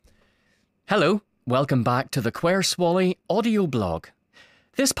Hello, welcome back to the Quair Swally audio blog.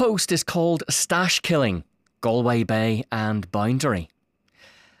 This post is called Stash Killing, Galway Bay and Boundary.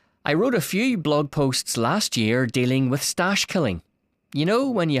 I wrote a few blog posts last year dealing with stash killing. You know,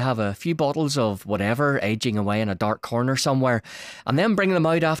 when you have a few bottles of whatever aging away in a dark corner somewhere and then bring them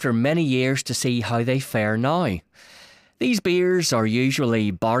out after many years to see how they fare now. These beers are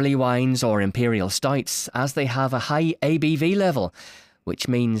usually barley wines or imperial stouts as they have a high ABV level, which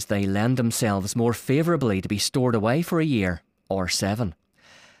means they lend themselves more favourably to be stored away for a year or 7.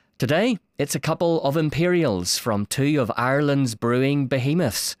 Today, it's a couple of imperials from 2 of Ireland's brewing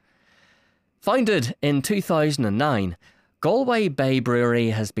behemoths. Founded in 2009, Galway Bay Brewery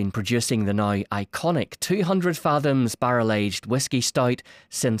has been producing the now iconic 200 Fathoms barrel-aged whisky stout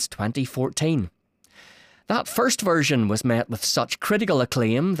since 2014. That first version was met with such critical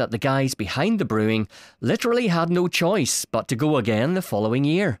acclaim that the guys behind the brewing literally had no choice but to go again the following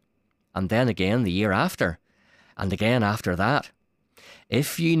year, and then again the year after, and again after that.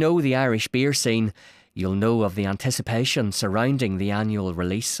 If you know the Irish beer scene, you'll know of the anticipation surrounding the annual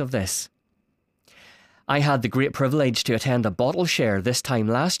release of this. I had the great privilege to attend a bottle share this time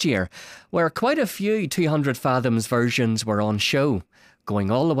last year, where quite a few 200 Fathoms versions were on show,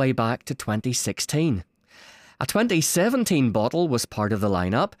 going all the way back to 2016. A 2017 bottle was part of the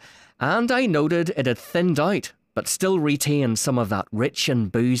lineup, and I noted it had thinned out, but still retained some of that rich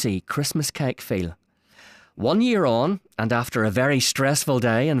and boozy Christmas cake feel. 1 year on, and after a very stressful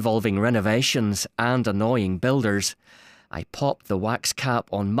day involving renovations and annoying builders, I popped the wax cap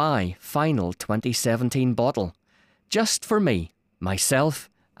on my final 2017 bottle. Just for me, myself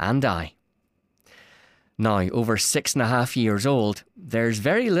and I. Now, over 6.5 years old, there's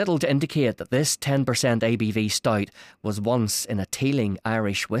very little to indicate that this 10% ABV stout was once in a teeling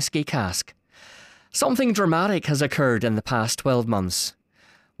Irish whisky cask. Something dramatic has occurred in the past 12 months.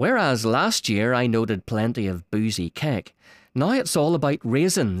 Whereas last year I noted plenty of boozy cake, now it's all about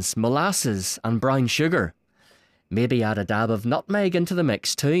raisins, molasses and brown sugar. Maybe add a dab of nutmeg into the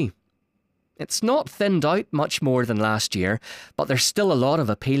mix too. It's not thinned out much more than last year, but there's still a lot of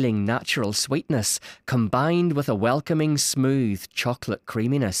appealing natural sweetness combined with a welcoming smooth chocolate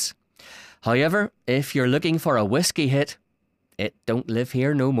creaminess. However, if you're looking for a whisky hit, it don't live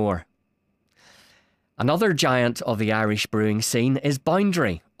here no more. Another giant of the Irish brewing scene is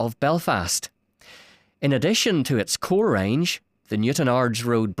Boundary of Belfast. In addition to its core range, the Newtownards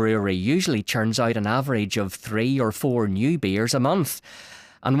Road Brewery usually churns out an average of 3 or 4 new beers a month,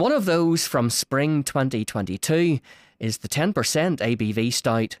 and one of those from spring 2022 is the 10% ABV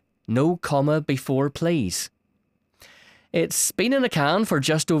stout, No Comma Before Please. It's been in a can for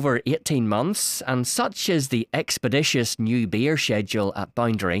just over 18 months, and such is the expeditious new beer schedule at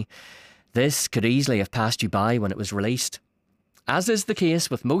Boundary, this could easily have passed you by when it was released. As is the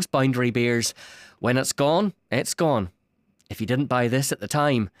case with most Boundary beers, when it's gone, it's gone. If you didn't buy this at the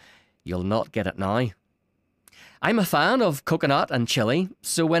time, you'll not get it now. I'm a fan of coconut and chili,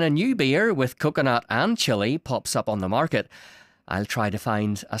 so when a new beer with coconut and chili pops up on the market, I'll try to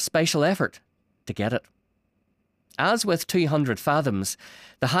find a special effort to get it. As with 200 Fathoms,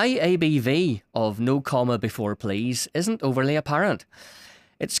 the high ABV of No Comma Before Please isn't overly apparent.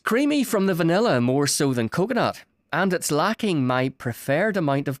 It's creamy from the vanilla more so than coconut, and it's lacking my preferred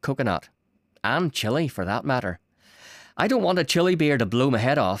amount of coconut, and chili for that matter. I don't want a chili beer to blow my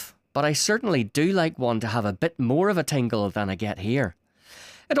head off, but I certainly do like one to have a bit more of a tingle than I get here.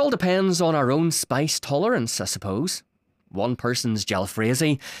 It all depends on our own spice tolerance, I suppose. One person's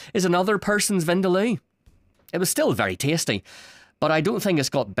jalfrezi is another person's vindaloo. It was still very tasty, but I don't think it's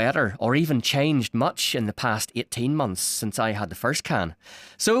got better or even changed much in the past 18 months since I had the first can.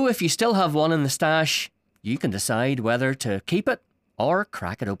 So if you still have one in the stash, you can decide whether to keep it or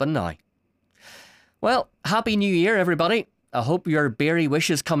crack it open now. Well, Happy New Year, everybody. I hope your beery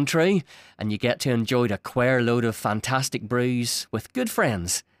wishes come true and you get to enjoy a quair load of fantastic brews with good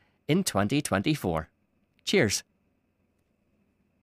friends in 2024. Cheers.